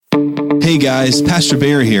Hey guys, Pastor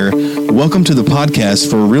Bear here. Welcome to the podcast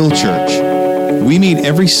for Real Church. We meet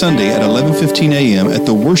every Sunday at 11:15 a.m. at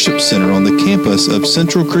the Worship Center on the campus of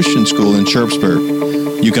Central Christian School in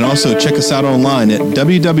Sharpsburg. You can also check us out online at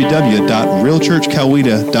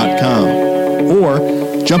www.realchurchcoweta.com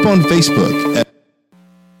or jump on Facebook.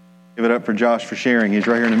 Give it up for Josh for sharing. He's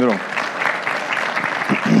right here in the middle.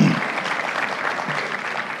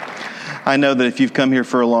 I know that if you've come here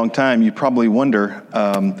for a long time, you probably wonder,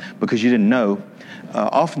 because you didn't know,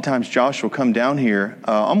 oftentimes Josh will come down here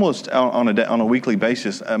almost on a weekly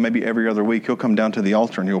basis, maybe every other week. He'll come down to the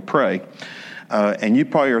altar and he'll pray. And you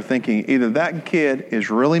probably are thinking either that kid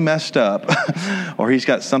is really messed up or he's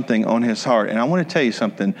got something on his heart. And I want to tell you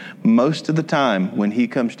something. Most of the time when he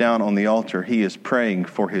comes down on the altar, he is praying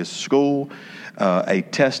for his school, a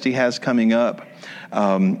test he has coming up.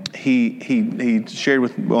 He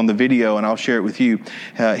shared on the video, and I'll share it with you.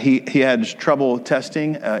 He had trouble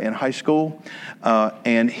testing in high school,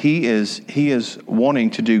 and he is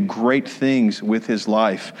wanting to do great things with his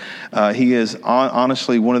life. He is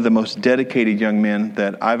honestly one of the most dedicated young men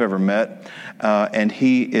that I've ever met, and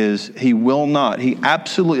he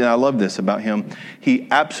absolutely, and I love this about him, he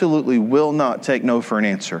absolutely will not take no for an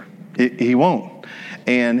answer. He won't.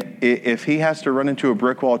 And if he has to run into a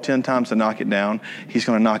brick wall 10 times to knock it down, he's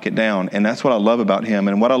going to knock it down. And that's what I love about him.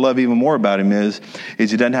 And what I love even more about him is he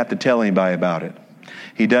doesn't have to tell anybody about it.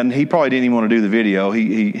 He probably didn't even want to do the video.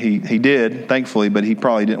 He did, thankfully, but he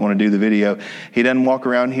probably didn't want to do the video. He doesn't walk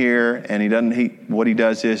around here, and what he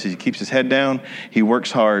does is he keeps his head down, he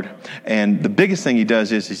works hard. And the biggest thing he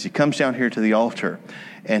does is he comes down here to the altar.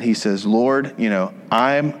 And he says, Lord,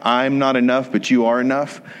 I'm not enough, but you are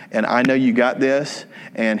enough. And I know you got this.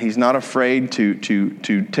 And he's not afraid to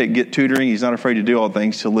get tutoring. He's not afraid to do all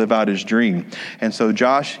things to live out his dream. And so,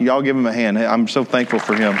 Josh, y'all give him a hand. I'm so thankful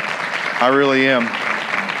for him. I really am.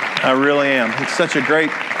 It's such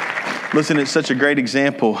a great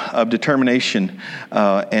example of determination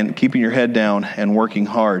and keeping your head down and working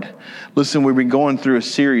hard. Listen, we've been going through a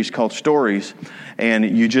series called Stories. And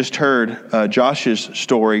you just heard Josh's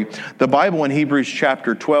story. The Bible in Hebrews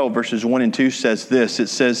chapter 12, verses 1 and 2 says this. It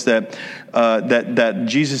says that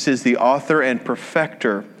Jesus is the author and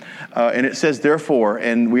perfecter. And it says therefore,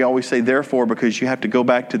 and we always say therefore because you have to go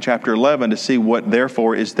back to chapter 11 to see what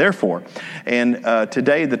therefore is therefore. And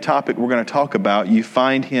today, the topic we're going to talk about, you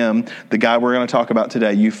find him, the guy we're going to talk about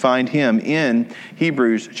today, you find him in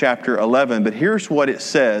Hebrews chapter 11. But here's what it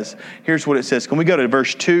says. Can we go to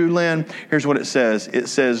verse 2, Lynn? Here's what it says. It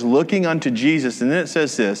says, looking unto Jesus, and then it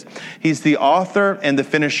says this, he's the author and the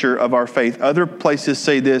finisher of our faith. Other places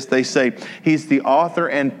say this. They say he's the author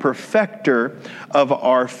and perfecter of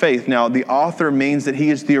our faith. Now, the author means that he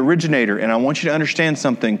is the originator. And I want you to understand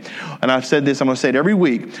something. And I've said this, I'm going to say it every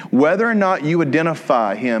week. Whether or not you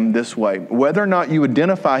identify him this way, whether or not you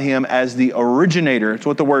identify him as the originator, it's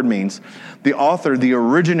what the word means. The author, the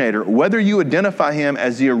originator, whether you identify him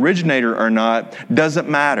as the originator or not, doesn't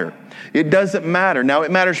matter. It doesn't matter. Now,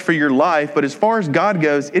 it matters for your life, but as far as God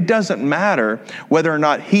goes, it doesn't matter whether or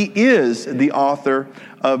not he is the author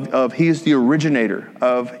he is the originator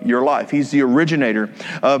of your life. He's the originator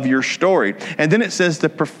of your story. And then it says the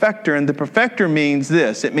perfecter, and the perfecter means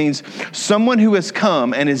this. It means someone who has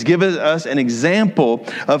come and has given us an example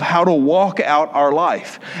of how to walk out our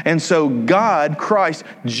life. And so God, Christ,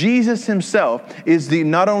 Jesus himself is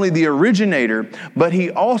not only the originator, but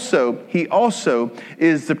he also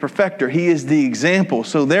is the perfecter. He is the example.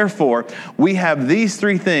 So therefore, we have these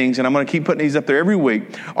three things, and I'm going to keep putting these up there every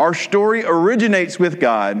week. Our story originates with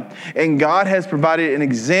God, and God has provided an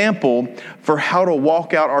example for how to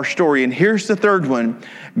walk out our story. And here's the third one.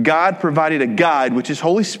 God provided a guide, which is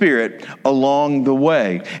Holy Spirit, along the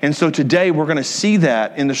way. And so today we're going to see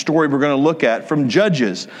that in the story we're going to look at from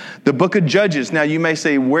Judges, the book of Judges. Now you may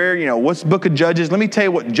say, what's the book of Judges? Let me tell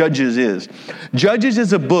you what Judges is. Judges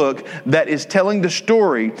is a book that is telling the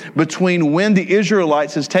story between when the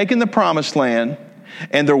Israelites has taken the promised land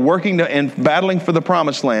and they're working and battling for the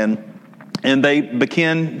promised land, and they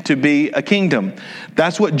begin to be a kingdom.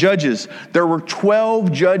 That's what Judges. There were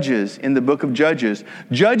 12 judges in the book of Judges.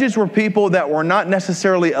 Judges were people that were not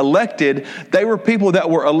necessarily elected. They were people that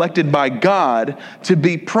were elected by God to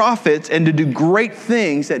be prophets and to do great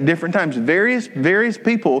things at different times. Various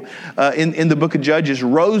people in the book of Judges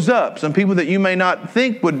rose up. Some people that you may not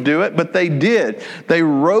think would do it, but they did. They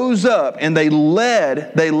rose up and they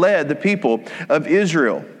led the people of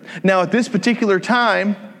Israel. Now at this particular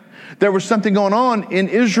time, There was something going on in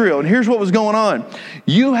Israel. And here's what was going on.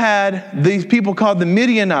 You had these people called the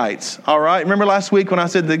Midianites, all right? Remember last week when I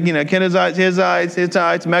said the Kenizzites,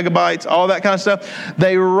 Hittites, Megabites, all that kind of stuff?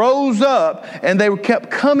 They rose up and they kept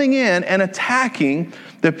coming in and attacking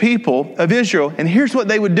the people of Israel. And here's what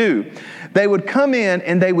they would do. They would come in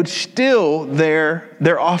and they would steal their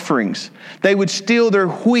offerings. They would steal their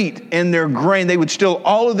wheat and their grain. They would steal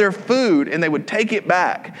all of their food and they would take it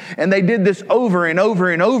back. And they did this over and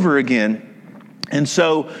over and over again. And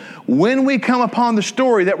so when we come upon the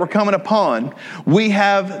story that we're coming upon, we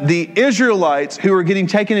have the Israelites who are getting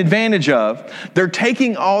taken advantage of. They're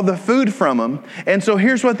taking all the food from them. And so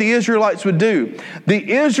here's what the Israelites would do. The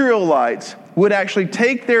Israelites would actually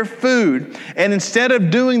take their food, and instead of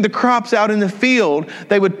doing the crops out in the field,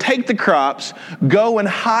 they would take the crops, go and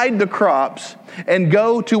hide the crops, and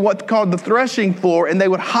go to what's called the threshing floor, and they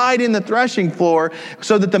would hide in the threshing floor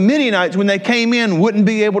so that the Midianites, when they came in, wouldn't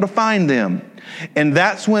be able to find them. And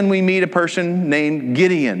that's when we meet a person named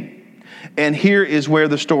Gideon. And here is where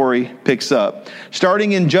the story picks up.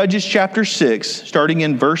 Starting in Judges chapter 6, starting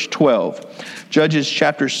in verse 12. Judges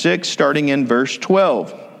chapter 6, starting in verse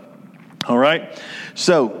 12. All right,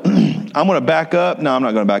 so I'm going to back up. No, I'm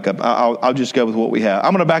not going to back up. I'll just go with what we have.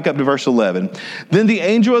 I'm going to back up to verse 11. Then the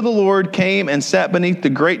angel of the Lord came and sat beneath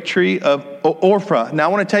the great tree of Ophrah. Now, I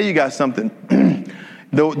want to tell you guys something.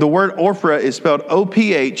 The word Ophrah is spelled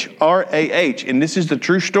O-P-H-R-A-H, and this is the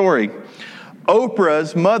true story.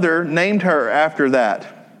 Oprah's mother named her after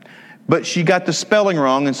that, but she got the spelling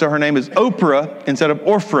wrong, and so her name is Oprah instead of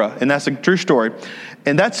Ophrah, and that's a true story.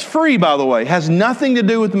 And that's free, by the way. Has nothing to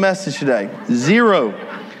do with the message today. Zero.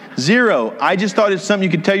 I just thought it's something you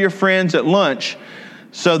could tell your friends at lunch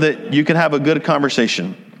so that you can have a good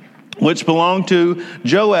conversation. Which belonged to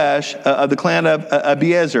Joash of the clan of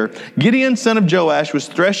Abiezer. Gideon, son of Joash, was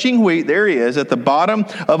threshing wheat, there he is, at the bottom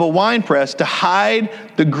of a winepress to hide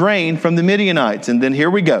the grain from the Midianites. And then here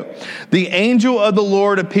we go. The angel of the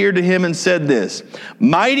Lord appeared to him and said this,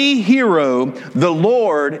 "Mighty hero, the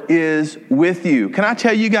Lord is with you." Can I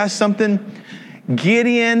tell you guys something?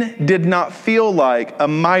 Gideon did not feel like a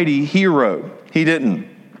mighty hero. He didn't.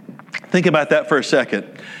 Think about that for a second.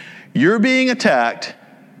 You're being attacked.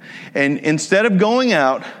 And instead of going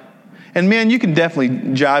out, and man, you can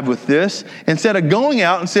definitely jive with this. Instead of going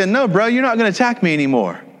out and saying, "No, bro, you're not going to attack me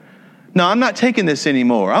anymore. No, I'm not taking this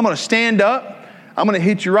anymore. I'm going to stand up. I'm going to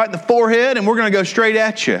hit you right in the forehead, and we're going to go straight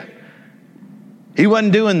at you." He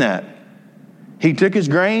wasn't doing that. He took his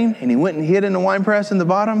grain, and he went and hid in the winepress in the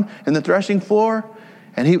bottom, in the threshing floor.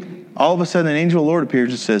 And all of a sudden, an angel of the Lord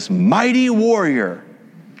appears and says, "Mighty warrior,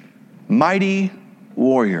 mighty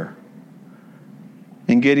warrior."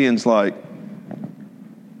 And Gideon's like,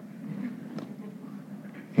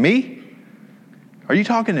 "Me? Are you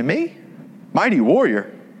talking to me? Mighty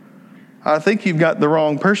warrior? I think you've got the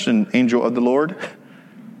wrong person, angel of the Lord.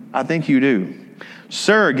 I think you do."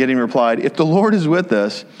 "Sir," Gideon replied, "if the Lord is with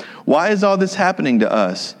us, why is all this happening to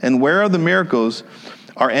us? And where are the miracles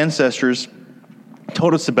our ancestors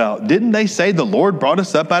told us about? Didn't they say the Lord brought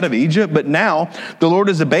us up out of Egypt? But now the Lord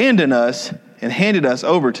has abandoned us and handed us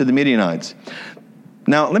over to the Midianites."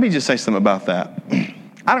 Now, let me just say something about that.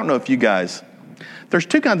 I don't know if you guys, there's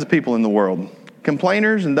two kinds of people in the world,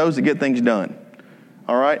 complainers and those that get things done.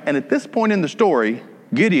 All right? And at this point in the story,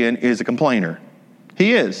 Gideon is a complainer.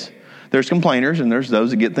 He is. There's complainers and there's those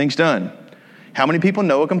that get things done. How many people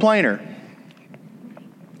know a complainer?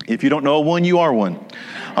 If you don't know one, you are one.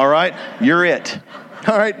 All right? You're it.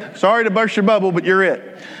 All right? Sorry to burst your bubble, but you're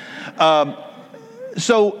it.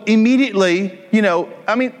 So immediately,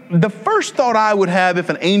 the first thought I would have if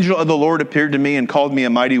an angel of the Lord appeared to me and called me a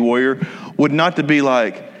mighty warrior would not to be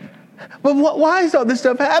like, "But why is all this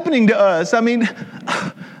stuff happening to us?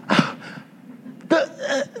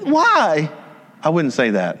 Why?" I wouldn't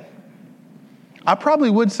say that. I probably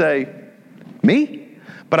would say, "Me?"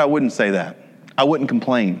 But I wouldn't say that. I wouldn't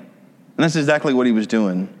complain. And that's exactly what he was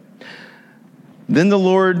doing. Then the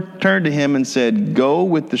Lord turned to him and said, "Go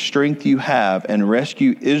with the strength you have and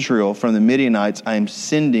rescue Israel from the Midianites. I am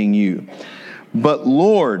sending you." "But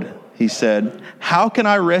Lord," he said, "how can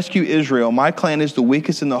I rescue Israel? My clan is the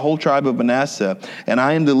weakest in the whole tribe of Manasseh, and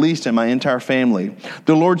I am the least in my entire family."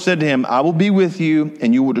 The Lord said to him, "I will be with you,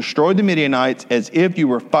 and you will destroy the Midianites as if you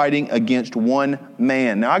were fighting against one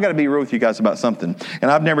man." Now, I got to be real with you guys about something,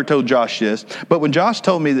 and I've never told Josh this, but when Josh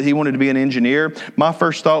told me that he wanted to be an engineer, my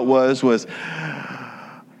first thought was,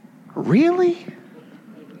 "Really?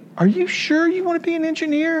 Are you sure you want to be an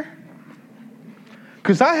engineer?"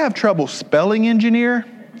 Because I have trouble spelling engineer.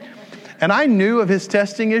 And I knew of his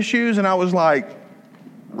testing issues, and I was like,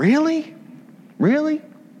 "Really? Really?"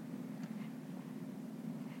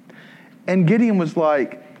 And Gideon was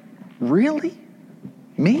like, really?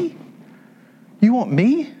 Me? You want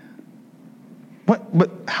me? What?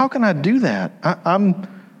 But how can I do that?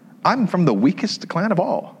 I'm from the weakest clan of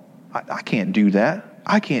all. I can't do that.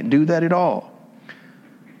 I can't do that at all.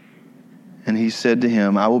 And he said to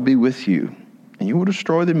him, I will be with you, and you will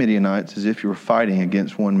destroy the Midianites as if you were fighting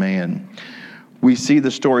against one man. We see the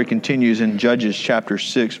story continues in Judges chapter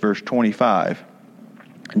 6, verse 25.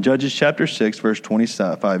 In Judges chapter 6, verse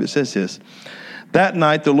 25, it says this. That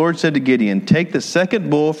night the Lord said to Gideon, take the second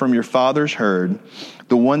bull from your father's herd,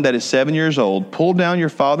 the one that is 7 years old, pull down your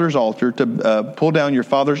father's altar to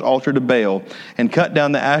Baal, and cut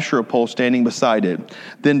down the Asherah pole standing beside it.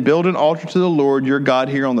 Then build an altar to the Lord your God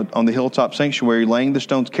here on the hilltop sanctuary, laying the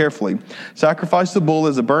stones carefully. Sacrifice the bull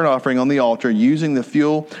as a burnt offering on the altar, using the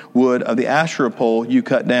fuel wood of the Asherah pole you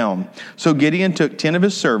cut down. So Gideon took 10 of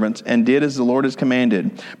his servants and did as the Lord has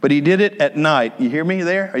commanded. But he did it at night. You hear me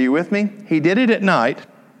there? Are you with me? He did it at night.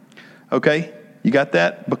 Okay? You got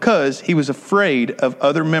that? Because he was afraid of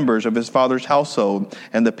other members of his father's household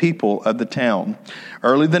and the people of the town.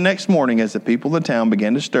 Early the next morning, as the people of the town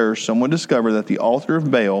began to stir, someone discovered that the altar of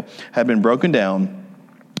Baal had been broken down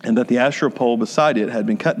and that the Asherah pole beside it had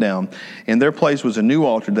been cut down. In their place was a new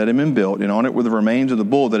altar that had been built, and on it were the remains of the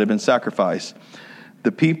bull that had been sacrificed.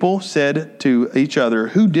 The people said to each other,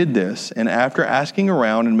 who did this? And after asking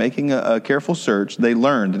around and making a careful search, they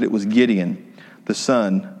learned that it was Gideon, the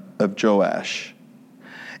son of Joash.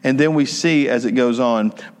 And then we see as it goes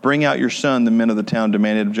on, bring out your son, the men of the town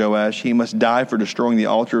demanded of Joash. He must die for destroying the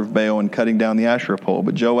altar of Baal and cutting down the Asherah pole.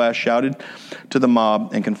 But Joash shouted to the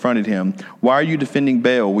mob and confronted him. Why are you defending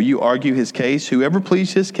Baal? Will you argue his case? Whoever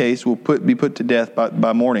pleads his case will be put to death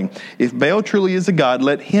by morning. If Baal truly is a god,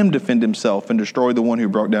 let him defend himself and destroy the one who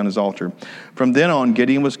broke down his altar. From then on,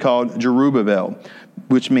 Gideon was called Jerubbaal,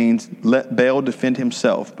 which means let Baal defend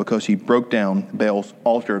himself, because he broke down Baal's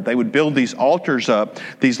altar. They would build these altars up,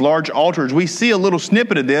 these large altars. We see a little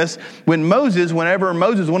snippet of this whenever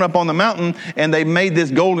Moses went up on the mountain and they made this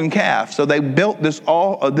golden calf. So they built this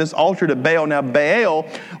altar to Baal. Now Baal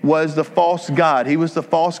was the false god. He was the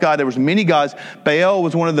false god. There was many gods. Baal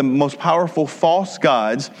was one of the most powerful false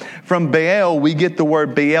gods. From Baal we get the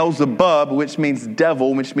word Beelzebub, which means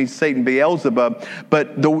devil, which means Satan, Beelzebub.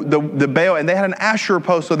 But the Baal, and they had an Asherah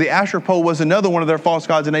pole. So the Asherah pole was another one of their false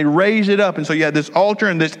gods, and they raised it up. And so you had this altar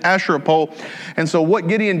and this Asherah pole. And so what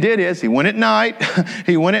Gideon did is he went at night.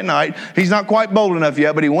 He's not quite bold enough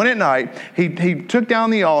yet, but he went at night. He took down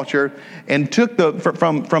the altar and took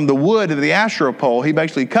from the wood of the Asherah pole. He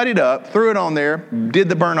basically cut it up, threw it on there, did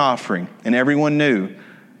the burnt offering, and everyone knew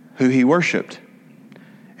who he worshiped.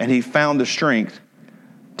 And he found the strength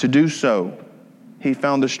to do so.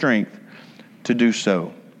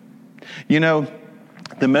 You know,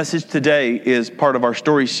 the message today is part of our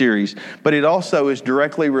story series, but it also is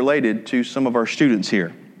directly related to some of our students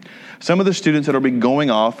here. Some of the students that will be going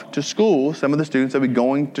off to school, some of the students that will be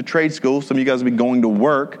going to trade school, some of you guys will be going to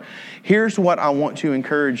work. Here's what I want to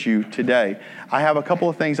encourage you today. I have a couple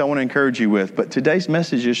of things I want to encourage you with, but today's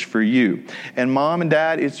message is for you. And mom and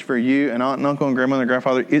dad, it's for you. And aunt and uncle and grandmother and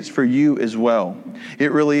grandfather, it's for you as well.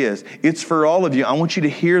 It really is. It's for all of you. I want you to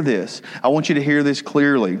hear this. I want you to hear this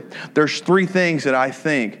clearly. There's 3 things that I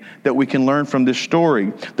think that we can learn from this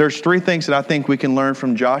story. There's 3 things that I think we can learn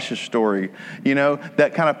from Josh's story,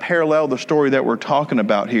 that kind of parallel the story that we're talking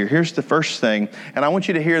about here. Here's the first thing, and I want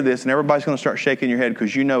you to hear this, and everybody's going to start shaking your head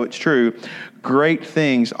because you know it's true. Great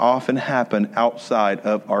things often happen outside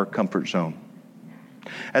of our comfort zone.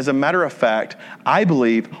 As a matter of fact, I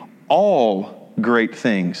believe all great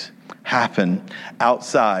things happen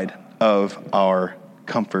outside of our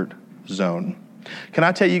comfort zone. Can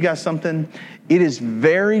I tell you guys something? It is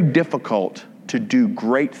very difficult to do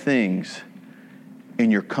great things in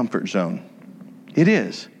your comfort zone. It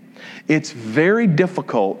is. It's very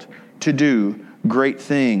difficult to do great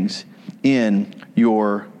things in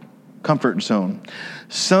your comfort zone.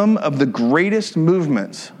 Some of the greatest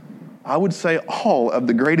movements, I would say all of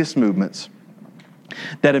the greatest movements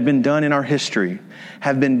that have been done in our history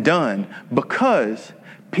have been done because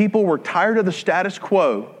people were tired of the status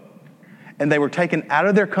quo and they were taken out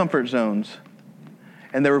of their comfort zones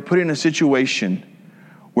and they were put in a situation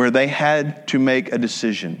where they had to make a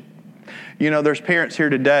decision. There's parents here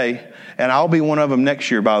today, and I'll be one of them next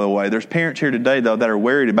year, by the way. There's parents here today, though, that are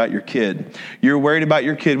worried about your kid. You're worried about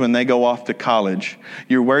your kid when they go off to college.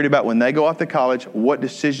 You're worried about when they go off to college, what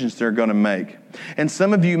decisions they're going to make. And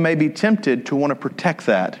some of you may be tempted to want to protect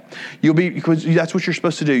that. Because that's what you're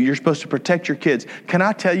supposed to do. You're supposed to protect your kids. Can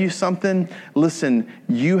I tell you something? Listen,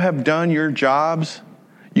 you have done your jobs.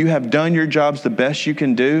 You have done your jobs the best you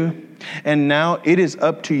can do. And now it is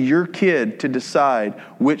up to your kid to decide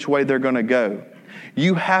which way they're going to go.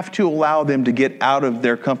 You have to allow them to get out of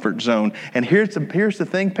their comfort zone. And here's the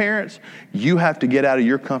thing, parents. You have to get out of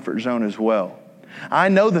your comfort zone as well. I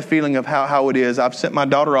know the feeling of how it is. I've sent my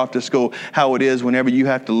daughter off to school, how it is whenever you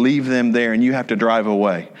have to leave them there and you have to drive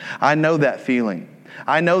away. I know that feeling.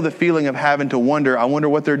 I know the feeling of having to wonder, I wonder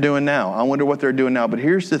what they're doing now. I wonder what they're doing now. But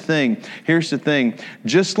here's the thing.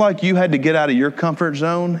 Just like you had to get out of your comfort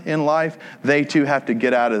zone in life, they too have to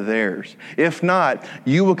get out of theirs. If not,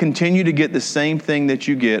 you will continue to get the same thing that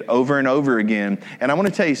you get over and over again. And I want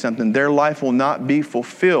to tell you something. Their life will not be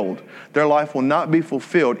fulfilled. Their life will not be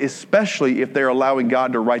fulfilled, especially if they're allowing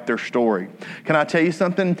God to write their story. Can I tell you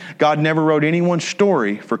something? God never wrote anyone's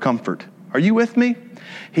story for comfort. Are you with me?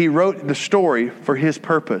 He wrote the story for His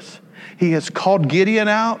purpose. He has called Gideon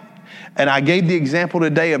out, and I gave the example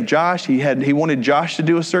today of Josh. He wanted Josh to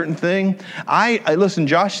do a certain thing. Listen,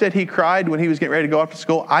 Josh said he cried when he was getting ready to go off to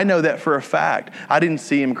school. I know that for a fact. I didn't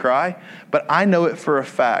see him cry, but I know it for a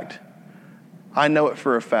fact. I know it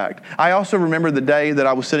for a fact. I also remember the day that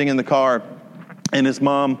I was sitting in the car, and his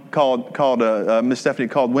mom Miss Stephanie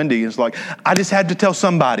called Wendy, and was like, I just had to tell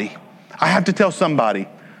somebody. I have to tell somebody.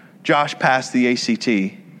 Josh passed the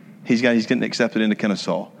ACT. He's getting accepted into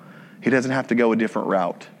Kennesaw. He doesn't have to go a different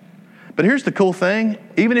route. But here's the cool thing.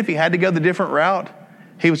 Even if he had to go the different route,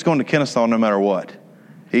 he was going to Kennesaw no matter what.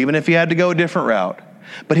 Even if he had to go a different route.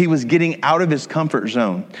 But he was getting out of his comfort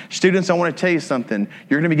zone. Students, I want to tell you something.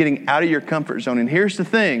 You're going to be getting out of your comfort zone. And here's the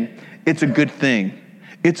thing. It's a good thing.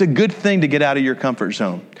 It's a good thing to get out of your comfort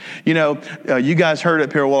zone. You know, you guys heard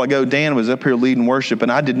up here a while ago, Dan was up here leading worship,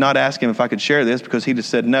 and I did not ask him if I could share this because he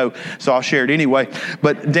just said no, so I'll share it anyway.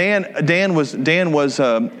 But Dan was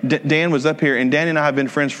up here, and Dan and I have been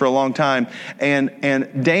friends for a long time. And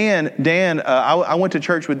I went to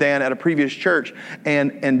church with Dan at a previous church,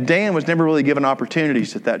 and Dan was never really given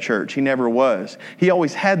opportunities at that church. He never was. He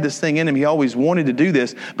always had this thing in him. He always wanted to do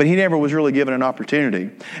this, but he never was really given an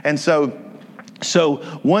opportunity. And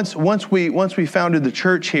So once we founded the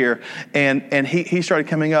church here and he started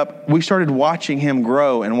coming up, we started watching him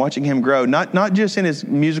grow, not just in his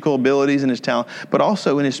musical abilities and his talent, but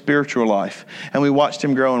also in his spiritual life. And we watched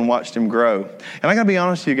him grow. And I got to be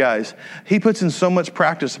honest with you guys, he puts in so much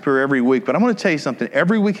practice up here every week. But I'm going to tell you something.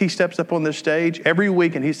 Every week he steps up on this stage, every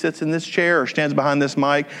week, and he sits in this chair or stands behind this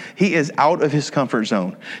mic, he is out of his comfort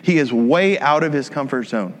zone. He is way out of his comfort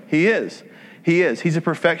zone. He is. He's a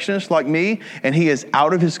perfectionist like me, and he is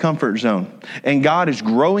out of his comfort zone. And God is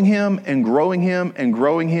growing him and growing him and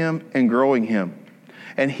growing him and growing him.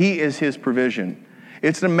 And he is his provision.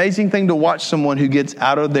 It's an amazing thing to watch someone who gets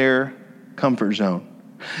out of their comfort zone.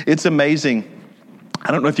 It's amazing.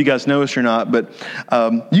 I don't know if you guys know this or not, but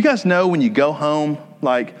you guys know when you go home,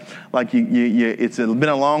 it's been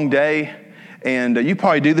a long day, and you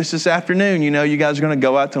probably do this afternoon. You know, you guys are going to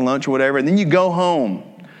go out to lunch or whatever, and then you go home.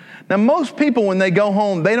 Now, most people, when they go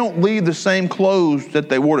home, they don't leave the same clothes that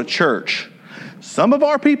they wore to church. Some of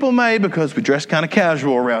our people may, because we dress kind of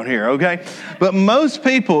casual around here, okay? But most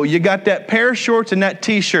people, you got that pair of shorts and that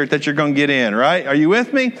T-shirt that you're going to get in, right? Are you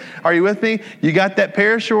with me? You got that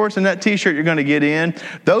pair of shorts and that T-shirt you're going to get in.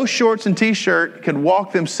 Those shorts and T-shirt can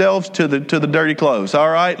walk themselves to the dirty clothes, all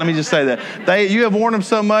right? Let me just say that. You have worn them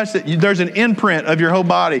so much that there's an imprint of your whole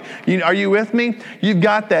body. Are you with me? You've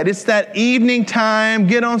got that. It's that evening time.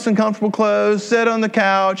 Get on some comfortable clothes, sit on the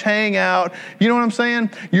couch, hang out. You know what I'm saying?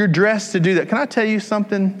 You're dressed to do that. Can I tell you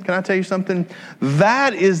something?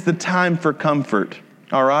 That is the time for comfort,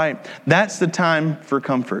 all right? That's the time for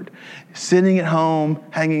comfort. Sitting at home,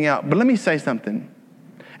 hanging out. But let me say something.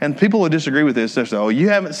 And people will disagree with this. They'll say, oh, you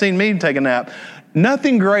haven't seen me take a nap.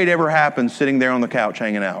 Nothing great ever happens sitting there on the couch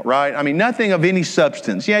hanging out, right? I mean, nothing of any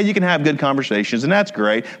substance. Yeah, you can have good conversations, and that's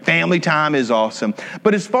great. Family time is awesome.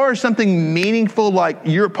 But as far as something meaningful, like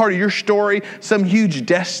you're part of your story, some huge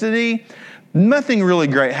destiny, nothing really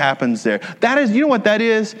great happens there. That is, you know what that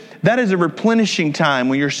is? That is a replenishing time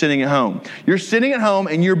when you're sitting at home. You're sitting at home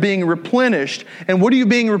and you're being replenished. And what are you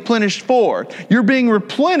being replenished for? You're being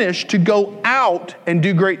replenished to go out and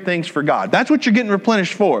do great things for God. That's what you're getting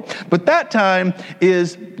replenished for. But that time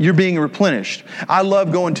is you're being replenished. I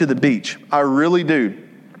love going to the beach. I really do.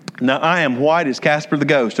 Now, I am white as Casper the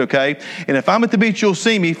Ghost, okay? And if I'm at the beach, you'll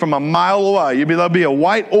see me from a mile away. There'll be a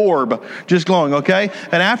white orb just glowing, okay?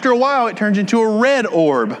 And after a while, it turns into a red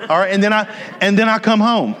orb, all right? And then I come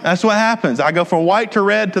home. That's what happens. I go from white to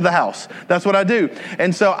red to the house. That's what I do.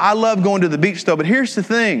 And so I love going to the beach, though. But here's the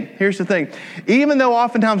thing. Even though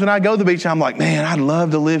oftentimes when I go to the beach, I'm like, man, I'd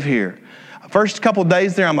love to live here. First couple of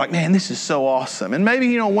days there, I'm like, man, this is so awesome. And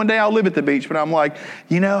maybe, one day I'll live at the beach, but I'm like,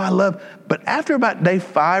 but after about day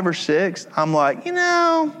 5 or 6, I'm like,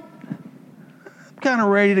 I'm kind of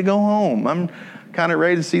ready to go home. I'm kind of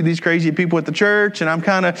ready to see these crazy people at the church, and I'm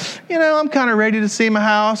kind of ready to see my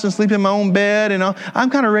house and sleep in my own bed, and I'm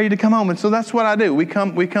kind of ready to come home. And so that's what I do. We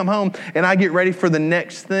come home, and I get ready for the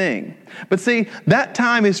next thing. But see, that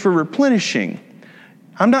time is for replenishing.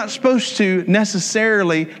 I'm not supposed to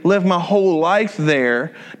necessarily live my whole life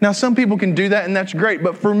there. Now, some people can do that, and that's great.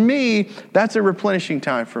 But for me, that's a replenishing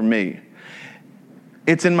time for me.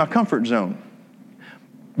 It's in my comfort zone.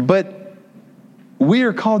 But we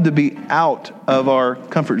are called to be out of our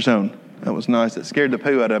comfort zone. That was nice. That scared the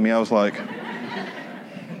poo out of me. I was like,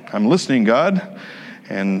 I'm listening, God.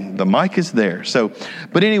 And the mic is there.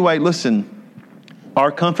 But anyway, listen.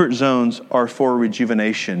 Our comfort zones are for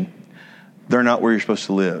rejuvenation. They're not where you're supposed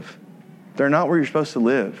to live. They're not where you're supposed to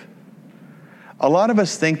live. A lot of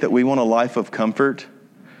us think that we want a life of comfort.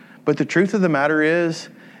 But the truth of the matter is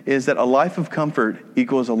that a life of comfort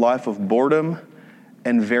equals a life of boredom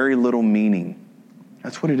and very little meaning.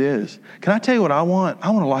 That's what it is. Can I tell you what I want? I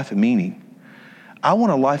want a life of meaning. I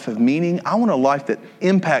want a life of meaning. I want a life that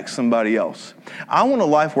impacts somebody else. I want a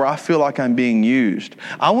life where I feel like I'm being used.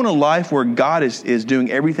 I want a life where God is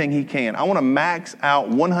doing everything He can. I want to max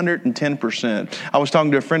out 110%. I was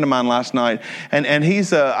talking to a friend of mine last night, and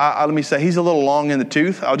he's, let me say, he's a little long in the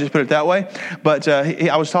tooth. I'll just put it that way. But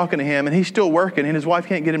I was talking to him, and he's still working, and his wife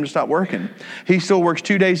can't get him to stop working. He still works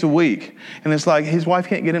 2 days a week, and it's like his wife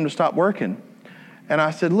can't get him to stop working. And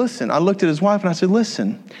I said, listen, I looked at his wife, and I said,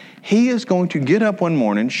 listen, he is going to get up one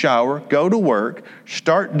morning, shower, go to work,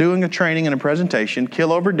 start doing a training and a presentation,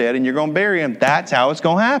 kill over dead, and you're going to bury him. That's how it's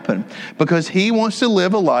going to happen. Because he wants to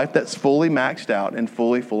live a life that's fully maxed out and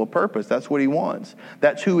fully full of purpose. That's what he wants.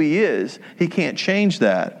 That's who he is. He can't change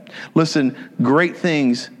that. Listen, great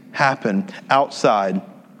things happen outside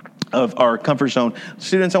of our comfort zone.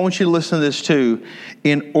 Students, I want you to listen to this too.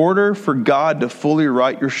 In order for God to fully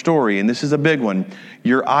write your story, and this is a big one,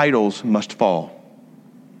 your idols must fall.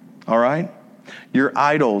 All right? Your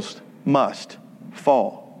idols must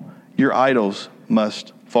fall. Your idols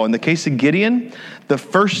must fall. In the case of Gideon, the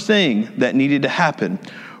first thing that needed to happen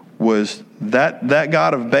was that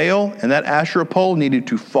god of Baal and that Asherah pole needed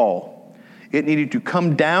to fall. It needed to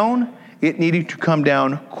come down. It needed to come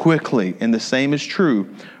down quickly. And the same is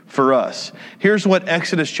true for us. Here's what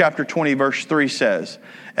Exodus chapter 20 verse 3 says.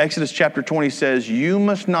 Exodus chapter 20 says, you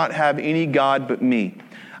must not have any God but me.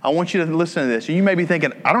 I want you to listen to this. You may be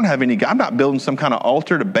thinking, I don't have any God. I'm not building some kind of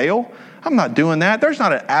altar to Baal. I'm not doing that. There's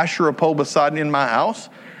not an Asherah pole beside me in my house.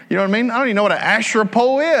 You know what I mean? I don't even know what an Asherah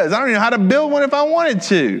pole is. I don't even know how to build one if I wanted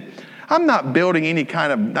to. I'm not building any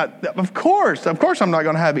kind of course I'm not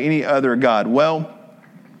going to have any other God. Well,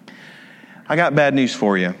 I got bad news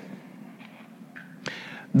for you.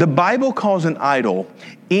 The Bible calls an idol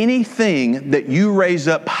anything that you raise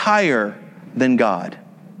up higher than God.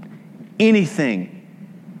 Anything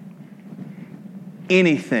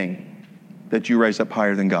that you raise up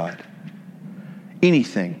higher than God.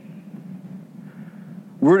 Anything.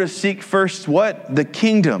 We're to seek first what? The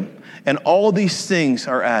kingdom. And all these things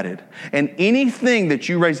are added. And anything that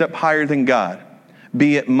you raise up higher than God,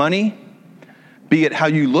 be it money, be it how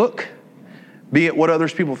you look, be it what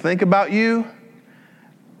others people think about you,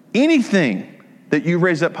 anything that you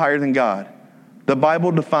raise up higher than God, the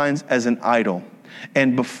Bible defines as an idol.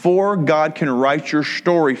 And before God can write your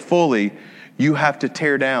story fully, you have to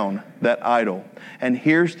tear down that idol. And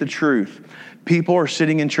here's the truth. People are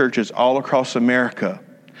sitting in churches all across America,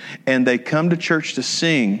 and they come to church to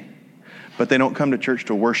sing, but they don't come to church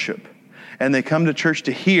to worship. And they come to church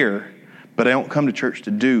to hear, but they don't come to church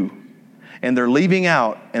to do. And they're leaving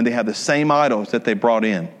out, and they have the same idols that they brought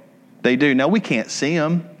in. They do. Now, we can't see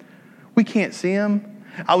them. We can't see them.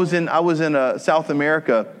 I was in South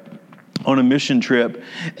America on a mission trip,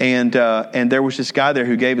 and there was this guy there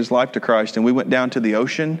who gave his life to Christ, and we went down to the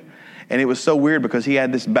ocean, and it was so weird because he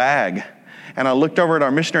had this bag, and I looked over at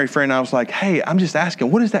our missionary friend, and I was like, hey, I'm just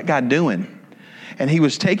asking, what is that guy doing? And he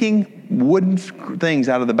was taking wooden things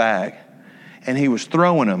out of the bag, and he was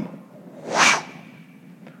throwing them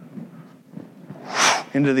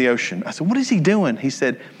into the ocean. I said, what is he doing? He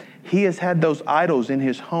said, he has had those idols in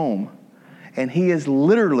his home, and he is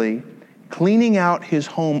literally cleaning out his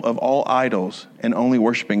home of all idols and only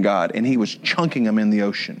worshiping God. And he was chunking them in the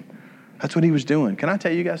ocean. That's what he was doing. Can I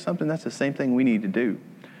tell you guys something? That's the same thing we need to do.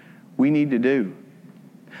 We need to do.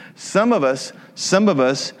 Some of us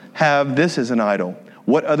have this as an idol.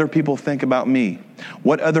 what other people think about me,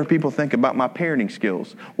 what other people think about my parenting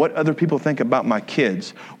skills, what other people think about my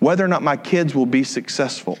kids, whether or not my kids will be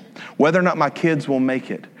successful, whether or not my kids will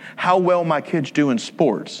make it, how well my kids do in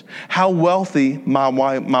sports, how wealthy my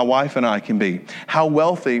wife and I can be, how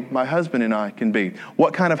wealthy my husband and I can be,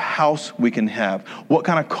 what kind of house we can have, what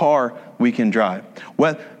kind of car we can drive.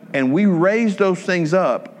 And we raise those things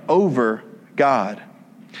up over God.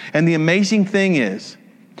 And the amazing thing is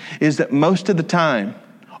that most of the time,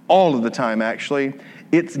 all of the time actually,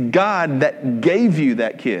 it's God that gave you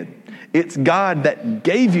that kid. It's God that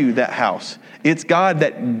gave you that house. It's God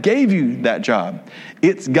that gave you that job.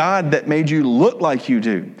 It's God that made you look like you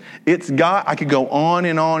do. It's God. I could go on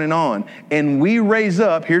and on and on. And we raise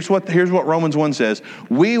up, here's what Romans 1 says.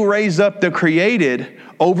 We raise up the created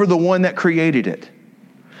over the one that created it.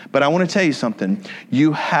 But I want to tell you something.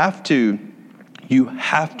 You have to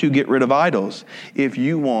get rid of idols if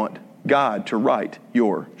you want God to write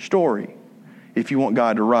your story. If you want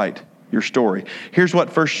God to write your story. Here's what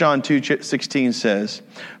 1 John 2:16 says.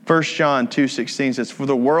 1 John 2:16 says, "For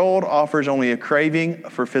the world offers only a craving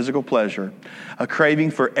for physical pleasure, a craving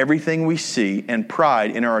for everything we see, and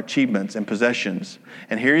pride in our achievements and possessions."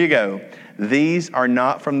 And here you go. "These are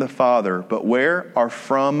not from the Father, but where are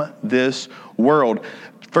from this world."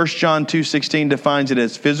 1 John 2:16 defines it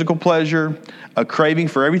as physical pleasure, a craving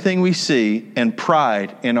for everything we see, and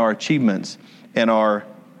pride in our achievements and our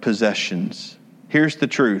possessions. Here's the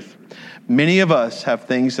truth. Many of us have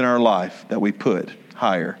things in our life that we put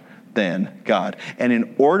higher than God. And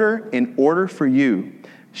in order for you,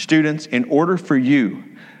 students, in order for you,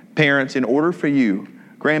 parents, in order for you,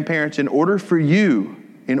 grandparents, in order for you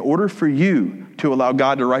to allow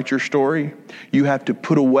God to write your story, you have to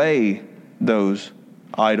put away those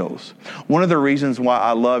idols. One of the reasons why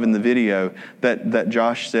I love in the video that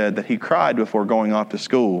Josh said that he cried before going off to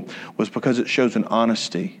school was because it shows an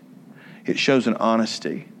honesty. It shows an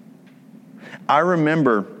honesty. I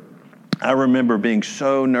remember being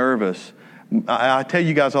so nervous. I tell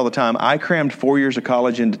you guys all the time, I crammed 4 years of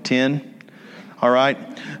college into 10. All right.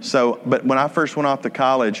 But when I first went off to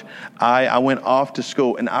college, I went off to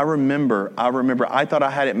school, and I remember I thought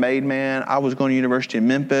I had it made, man. I was going to University of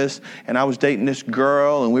Memphis, and I was dating this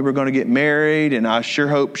girl, and we were going to get married, and I sure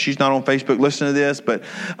hope she's not on Facebook listening to this, but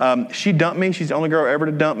she dumped me. She's the only girl ever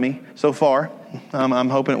to dump me so far. I'm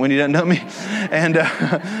hoping Wendy doesn't dump me. And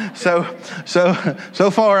so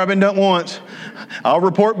far I've been dumped once. I'll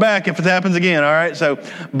report back if it happens again. All right.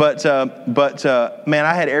 But man,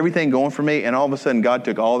 I had everything going for me, and all of a sudden God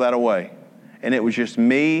took all that away, and it was just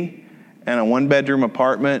me and a 1-bedroom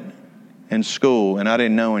apartment and school, and I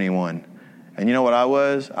didn't know anyone. And you know what I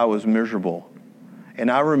was? I was miserable. And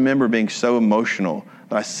I remember being so emotional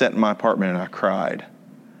that I sat in my apartment and I cried.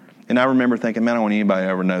 And I remember thinking, man, I don't want anybody to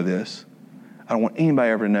ever know this. I don't want anybody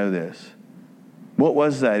ever to know this. What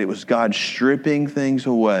was that? It was God stripping things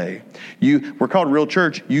away. We're called Real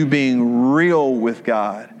Church, you being real with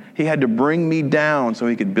God. He had to bring me down so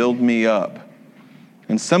He could build me up.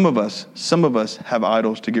 And some of us have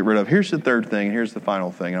idols to get rid of. Here's the third thing, and here's the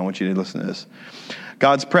final thing. I want you to listen to this.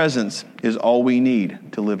 God's presence is all we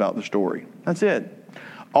need to live out the story. That's it.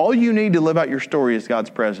 All you need to live out your story is God's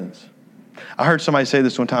presence. I heard somebody say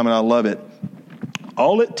this one time, and I love it.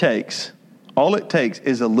 All it takes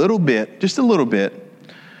is a little bit, just a little bit,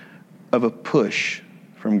 of a push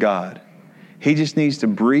from God. He just needs to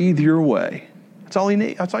breathe your way. That's all you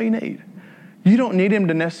need. That's all you need. You don't need Him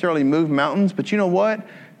to necessarily move mountains, but you know what?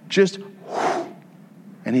 Just whoosh,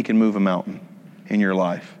 and He can move a mountain in your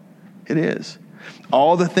life. It is.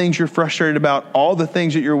 All the things you're frustrated about, all the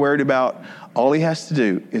things that you're worried about, all He has to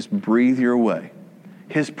do is breathe your way.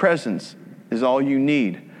 His presence is all you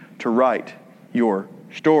need to write your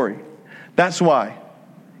story. That's why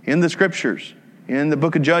in the scriptures, in the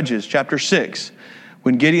book of Judges, chapter 6,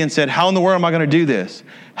 when Gideon said, how in the world am I going to do this?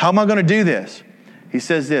 How am I going to do this? He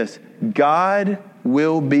says this, God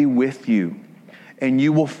will be with you, and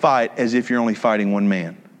you will fight as if you're only fighting one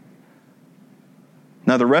man.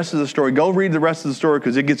 Now the rest of the story, go read the rest of the story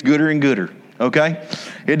because it gets gooder and gooder, okay?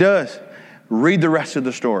 It does. Read the rest of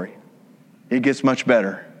the story. It gets much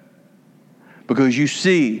better. Because you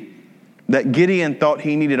see that Gideon thought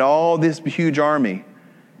he needed all this huge army,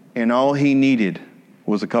 and all he needed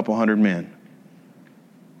was a couple hundred men.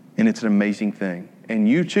 And it's an amazing thing. And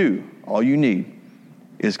you too, all you need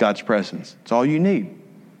is God's presence. It's all you need.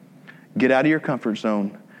 Get out of your comfort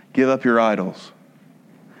zone. Give up your idols.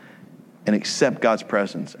 And accept God's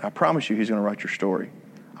presence. I promise you He's going to write your story.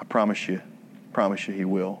 I promise you. He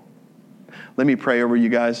will. Let me pray over you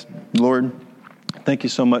guys. Lord, thank you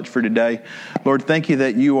so much for today. Lord, thank you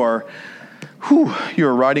that you are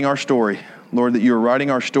writing our story. Lord, that you are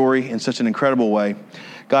writing our story in such an incredible way.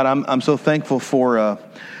 God, I'm so thankful for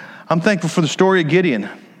the story of Gideon.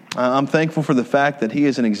 I'm thankful for the fact that he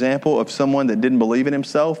is an example of someone that didn't believe in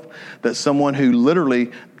himself, that someone who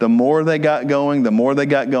literally, the more they got going, the more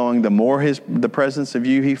the presence of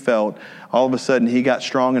you he felt, all of a sudden he got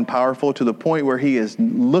strong and powerful to the point where he is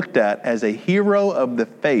looked at as a hero of the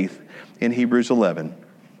faith in Hebrews 11.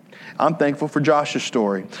 I'm thankful for Josh's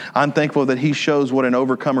story. I'm thankful that he shows what an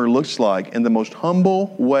overcomer looks like in the most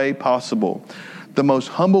humble way possible. The most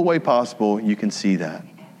humble way possible, you can see that.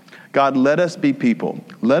 God, let us be people.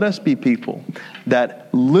 Let us be people that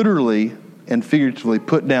literally and figuratively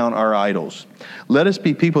put down our idols. Let us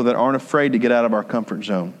be people that aren't afraid to get out of our comfort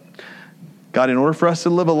zone. God, in order for us to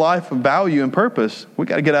live a life of value and purpose, we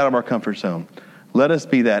got to get out of our comfort zone. Let us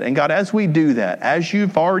be that. And God, as we do that, as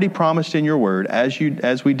you've already promised in your word, as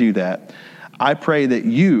we do that, I pray that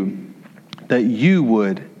you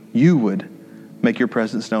would make your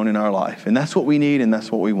presence known in our life. And that's what we need and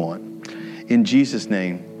that's what we want. In Jesus'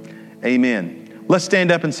 name, amen. Let's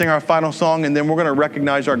stand up and sing our final song, and then we're going to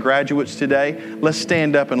recognize our graduates today. Let's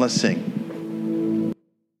stand up and let's sing.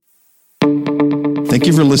 Thank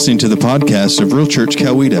you for listening to the podcast of Real Church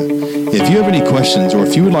Coweta. If you have any questions or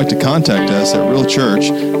if you would like to contact us at Real Church,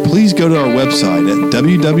 please go to our website at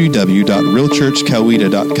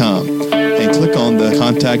www.realchurchcoweta.com and click on the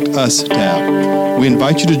Contact Us tab. We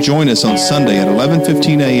invite you to join us on Sunday at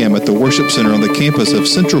 11:15 a.m. at the Worship Center on the campus of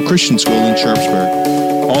Central Christian School in Sharpsburg.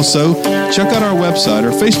 Also, check out our website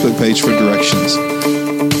or Facebook page for directions.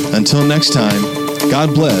 Until next time,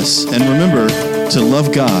 God bless, and remember to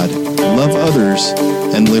love God, love others,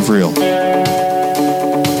 and live real.